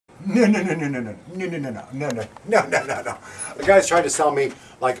No, no, no, no, no, no, no, no, no, no, no, no, no, no, no, no. The guy's trying to sell me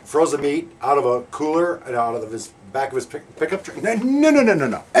like frozen meat out of a cooler and out of his back of his pickup truck. No, no, no, no, no,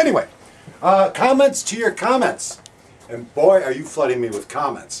 no. Anyway, comments to your comments. And boy, are you flooding me with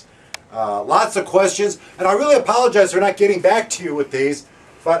comments. Lots of questions, and I really apologize for not getting back to you with these,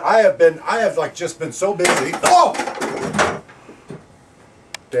 but I have like just been so busy. Oh!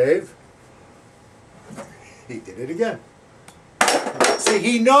 Dave, he did it again. See,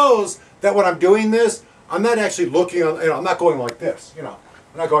 he knows that when I'm doing this, I'm not actually looking on, I'm not going like this, I'm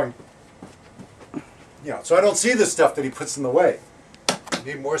not going, so I don't see the stuff that he puts in the way. I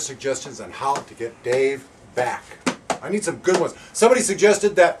need more suggestions on how to get Dave back. I need some good ones. Somebody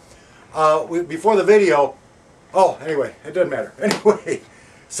suggested that before the video, anyway, it doesn't matter. Anyway,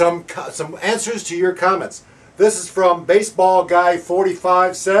 some answers to your comments. This is from Baseball Guy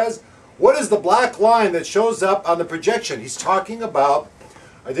 45 says, what is the black line that shows up on the projection? He's talking about,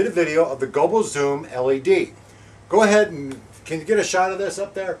 I did a video of the Gobo Zoom LED. Go ahead and, can you get a shot of this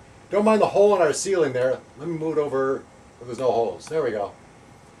up there? Don't mind the hole in our ceiling there. Let me move it over where there's no holes. There we go.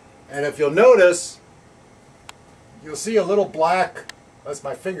 And if you'll notice, you'll see a little black, that's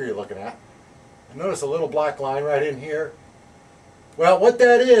my finger you're looking at. And notice a little black line right in here. Well, what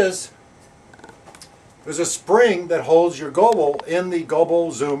that is, there's a spring that holds your Gobo in the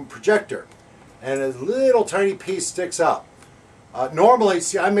Gobo Zoom projector. And a little tiny piece sticks out. Normally,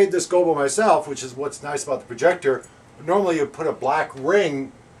 see, I made this Gobo myself, which is what's nice about the projector. Normally you put a black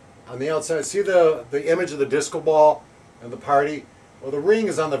ring on the outside. See the image of the disco ball and the party? Well, the ring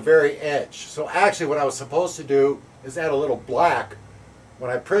is on the very edge. So actually what I was supposed to do is add a little black when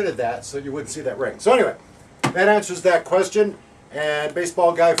I printed that so you wouldn't see that ring. So anyway, that answers that question. And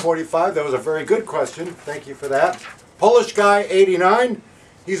Baseball Guy 45, that was a very good question. Thank you for that. Polish Guy 89,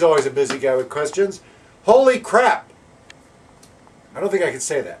 he's always a busy guy with questions. Holy crap. I don't think I can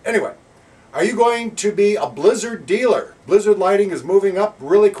say that. Anyway, are you going to be a Blizzard dealer? Blizzard lighting is moving up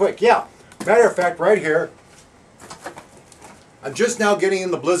really quick. Yeah, matter of fact, right here, I'm just now getting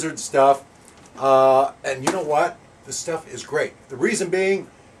in the Blizzard stuff. And you know what? This stuff is great. The reason being,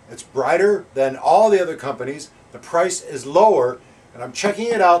 it's brighter than all the other companies. The price is lower, and I'm checking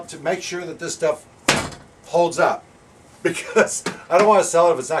it out to make sure that this stuff holds up, because I don't want to sell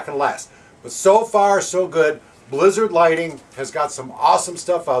it if it's not going to last. But so far, so good. Blizzard Lighting has got some awesome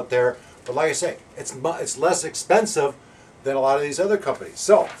stuff out there, but like I say, it's less expensive than a lot of these other companies.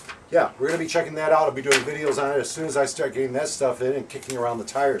 So, yeah, we're going to be checking that out. I'll be doing videos on it as soon as I start getting that stuff in and kicking around the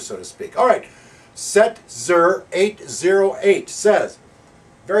tires, so to speak. All right, Setzer808 says,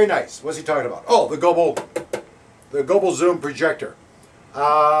 very nice. What's he talking about? Oh, the Gobo Zoom projector.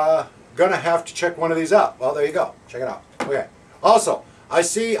 Gonna have to check one of these out. Well, there you go. Check it out. Okay. Also, I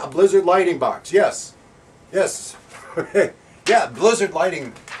see a Blizzard lighting box. Yes. Yes. Yeah, Blizzard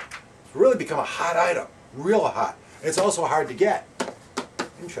lighting has really become a hot item. Real hot. It's also hard to get.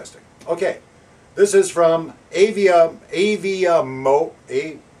 Interesting. Okay. This is from AVAI-MOBILE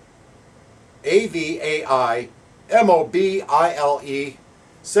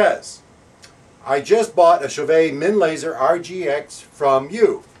says, I just bought a Chauvet MinLaser RGX from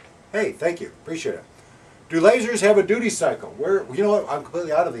you. Hey, thank you. Appreciate it. Do lasers have a duty cycle? You know what? I'm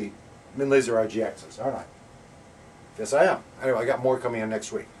completely out of the MinLaser RGXs, aren't I? Yes, I am. Anyway, I got more coming in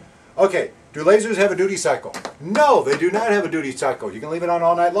next week. Okay. Do lasers have a duty cycle? No, they do not have a duty cycle. You can leave it on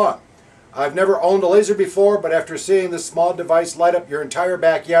all night long. I've never owned a laser before, but after seeing this small device light up your entire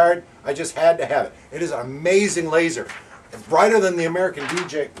backyard, I just had to have it. It is an amazing laser. It's brighter than the American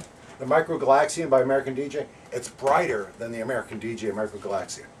DJ. The Micro Galaxian by American DJ, it's brighter than the American DJ Micro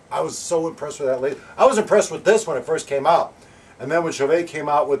Galaxian. I was so impressed with that laser. I was impressed with this when it first came out. And then when Chauvet came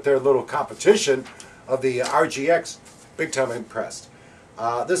out with their little competition of the RGX, big time impressed.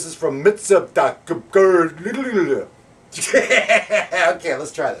 This is from Mitza. Okay,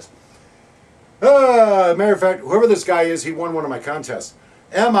 let's try this. Matter of fact, whoever this guy is, he won one of my contests.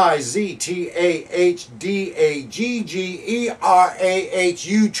 MIZTAHDAGGERAH.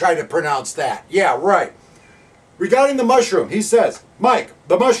 You try to pronounce that. Yeah, right. Regarding the mushroom, he says, Mike,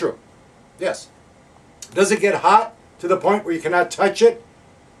 the mushroom. Yes. Does it get hot to the point where you cannot touch it?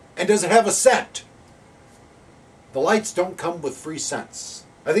 And does it have a scent? The lights don't come with free scents.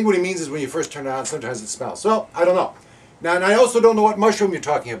 I think what he means is when you first turn it on, sometimes it smells. So, I don't know. Now, and I also don't know what mushroom you're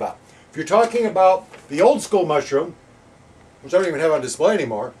talking about. If you're talking about the old school mushroom, which I don't even have on display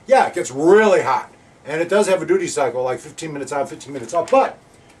anymore, yeah, it gets really hot. And it does have a duty cycle, like 15 minutes on, 15 minutes off. But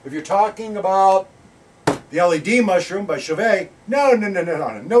if you're talking about the LED mushroom by Chauvet,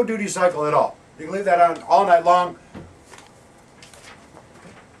 no duty cycle at all. You can leave that on all night long.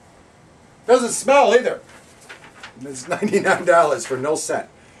 Doesn't smell either. And it's $99 for no scent.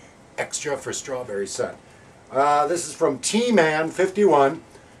 extra for strawberry scent. This is from T-Man51.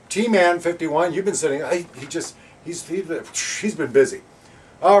 T-Man51, you've been sitting, he's been busy.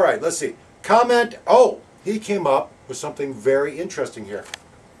 All right, let's see. Comment, oh, he came up with something very interesting here.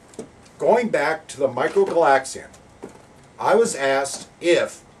 Going back to the Microgalaxian, I was asked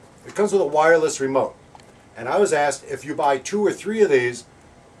if, it comes with a wireless remote, and I was asked if you buy 2 or 3 of these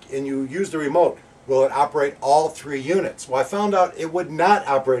and you use the remote, will it operate all 3 units? Well, I found out it would not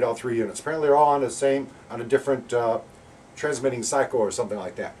operate all 3 units. Apparently they're all on a different transmitting cycle or something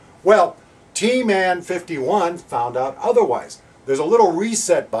like that. Well, T-Man51 found out otherwise. There's a little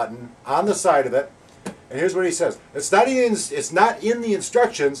reset button on the side of it, and here's what he says. It's not in the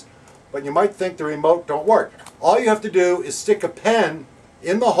instructions, but you might think the remote don't work. All you have to do is stick a pen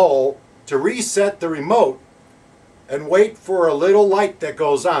in the hole to reset the remote and wait for a little light that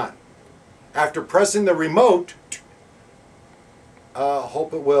goes on. After pressing the remote,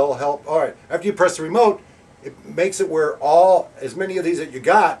 hope it will help. All right, after you press the remote, it makes it where as many of these that you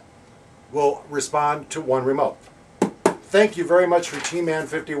got will respond to one remote. Thank you very much for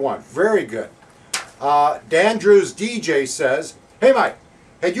T-Man51. Very good. Dandrews DJ says, hey Mike,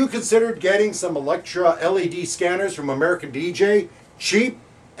 had you considered getting some Electra LED scanners from American DJ? Cheap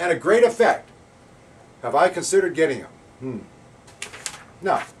and a great effect. Have I considered getting them?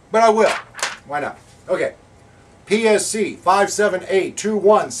 No, but I will. Why not? Okay. PSC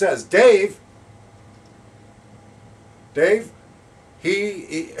 57821 says, Dave,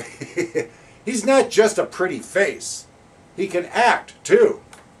 he's not just a pretty face. He can act, too.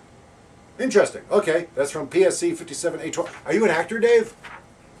 Interesting. Okay, that's from PSC 57812. Are you an actor, Dave?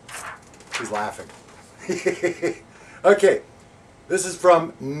 He's laughing. Okay, this is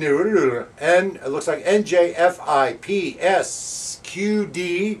from it looks like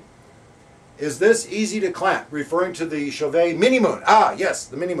NJFIPSQD. Is this easy to clamp? Referring to the Chauvet Mini Moon. Ah, yes,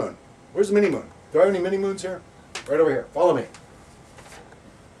 the Mini Moon. Where's the Mini Moon? Do I have any Mini Moons here? Right over here. Follow me.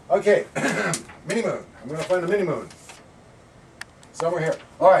 Okay, Mini Moon. I'm going to find the Mini Moon. Somewhere here.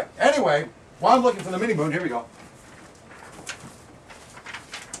 All right, anyway, while I'm looking for the Mini Moon, here we go.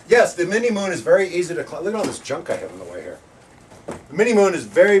 Yes, the Mini Moon is very easy to clamp. Look at all this junk I have in the way here. The Mini Moon is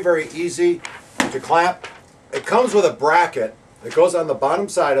very, very easy to clamp. It comes with a bracket that goes on the bottom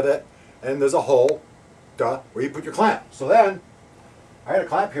side of it, and there's a hole, where you put your clamp. So then, I had a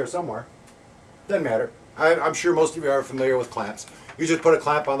clamp here somewhere. Doesn't matter. I'm sure most of you are familiar with clamps. You just put a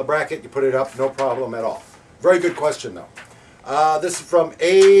clamp on the bracket, you put it up, no problem at all. Very good question, though. This is from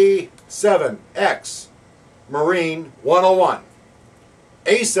A7X Marine 101.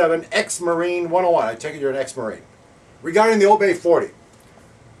 A7X Marine 101. I take it you're an ex-Marine. Regarding the Obey 40.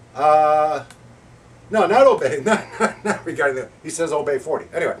 No, not Obey. Not regarding the... He says Obey 40.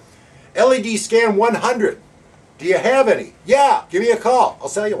 Anyway. LED Scan 100. Do you have any? Yeah. Give me a call. I'll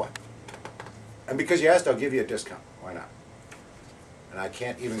sell you one. And because you asked, I'll give you a discount. Why not? And I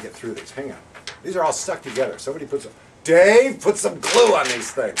can't even get through these. Hang on. These are all stuck together. Somebody put some... Dave, put some glue on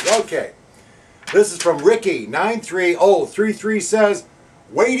these things. Okay. This is from Ricky. 93033 says,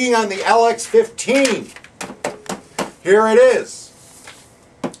 waiting on the LX15. Here it is.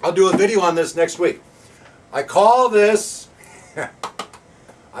 I'll do a video on this next week. I call this the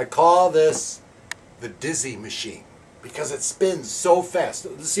Dizzy Machine because it spins so fast.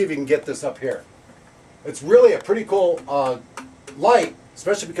 Let's see if we can get this up here. It's really a pretty cool light,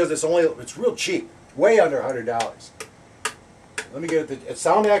 especially because it's real cheap, way under $100. Let me get it. It's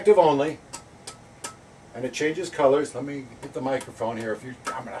sound active only, and it changes colors. Let me hit the microphone here.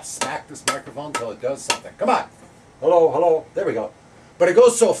 I'm gonna smack this microphone until it does something. Come on. Hello, hello. There we go. But it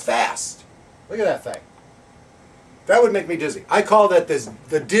goes so fast. Look at that thing. That would make me dizzy. I call that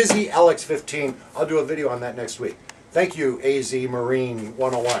the Dizzy LX15. I'll do a video on that next week. Thank you, AZ Marine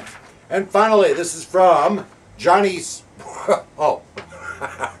 101. And finally, this is from Johnny's... Oh.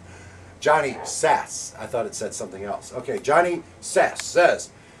 Johnny Sass. I thought it said something else. Okay, Johnny Sass says,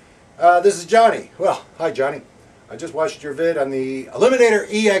 this is Johnny. Well, hi Johnny. I just watched your vid on the Eliminator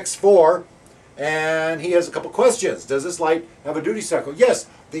EX4, and he has a couple questions. Does this light have a duty cycle? Yes,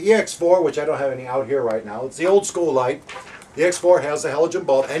 the EX4, which I don't have any out here right now, it's the old school light. The EX4 has a halogen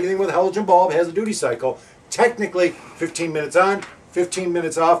bulb. Anything with a halogen bulb has a duty cycle. Technically, 15 minutes on, 15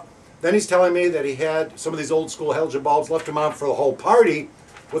 minutes off. Then he's telling me that he had some of these old school halogen bulbs, left them on for the whole party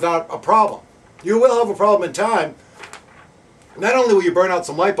without a problem. You will have a problem in time. Not only will you burn out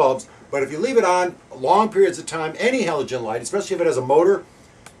some light bulbs, but if you leave it on long periods of time, any halogen light, especially if it has a motor,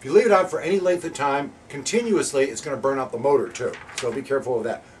 if you leave it on for any length of time, continuously, it's going to burn out the motor too. So be careful of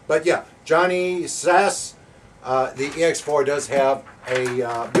that. But yeah, Johnny Sass, the EX4 does have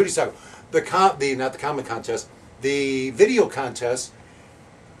a duty cycle. Not the comic contest, the video contest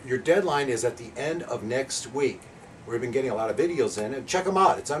your deadline is at the end of next week. We've been getting a lot of videos in, and check them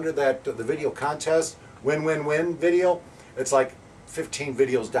out. It's under that the video contest win-win-win video. It's like 15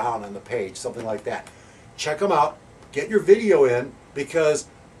 videos down on the page, something like that. Check them out. Get your video in, because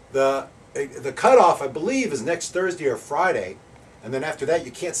the cutoff, I believe, is next Thursday or Friday, and then after that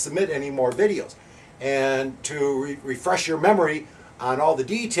you can't submit any more videos. And to refresh your memory on all the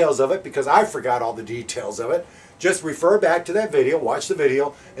details of it, because I forgot all the details of it, just refer back to that video, watch the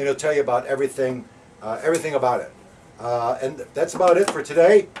video, and it'll tell you about everything, everything about it. And that's about it for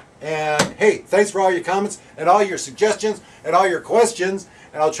today. And hey, thanks for all your comments and all your suggestions and all your questions.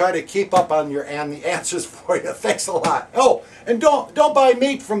 And I'll try to keep up on the answers for you. Thanks a lot. Oh, and don't buy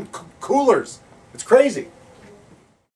meat from coolers. It's crazy.